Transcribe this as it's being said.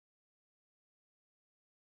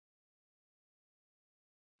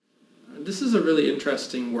This is a really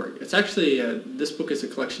interesting work. It's actually, this book is a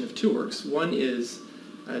collection of two works. One is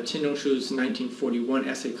Qian Zhongshu's 1941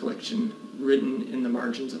 essay collection, Written in the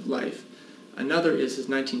Margins of Life. Another is his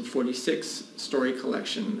 1946 story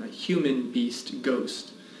collection, Human, Beast,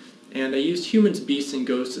 Ghost. And I used Humans, Beasts, and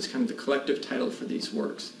Ghosts as kind of the collective title for these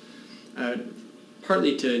works,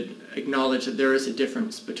 partly to acknowledge that there is a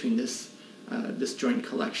difference between this joint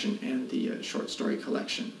collection and the short story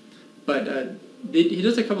collection. But he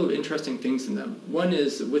does a couple of interesting things in them. One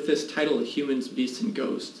is, with this title, Humans, Beasts, and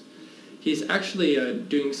Ghosts, he's actually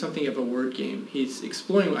doing something of a word game. He's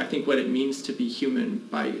exploring, I think, what it means to be human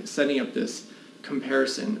by setting up this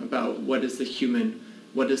comparison about what is the human,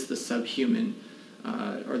 what is the subhuman,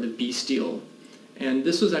 or the bestial. And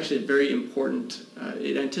this was actually very important.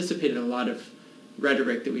 It anticipated a lot of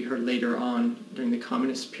rhetoric that we heard later on during the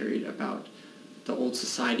communist period about the old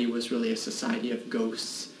society was really a society of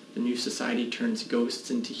ghosts. The new society turns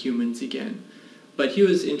ghosts into humans again. But he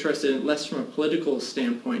was interested in less from a political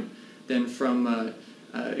standpoint than from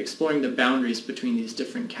exploring the boundaries between these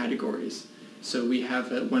different categories. So we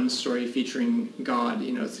have one story featuring God,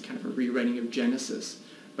 it's kind of a rewriting of Genesis,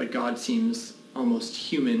 but God seems almost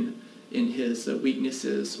human in his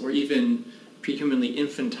weaknesses, or even prehumanly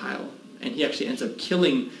infantile, and he actually ends up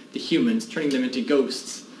killing the humans, turning them into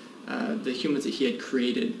ghosts, the humans that he had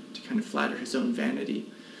created to kind of flatter his own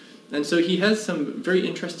vanity. And so he has some very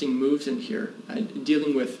interesting moves in here,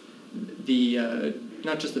 dealing with the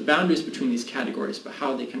not just the boundaries between these categories, but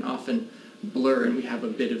how they can often blur, and we have a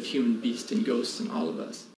bit of human, beast, and ghosts in all of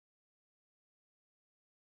us.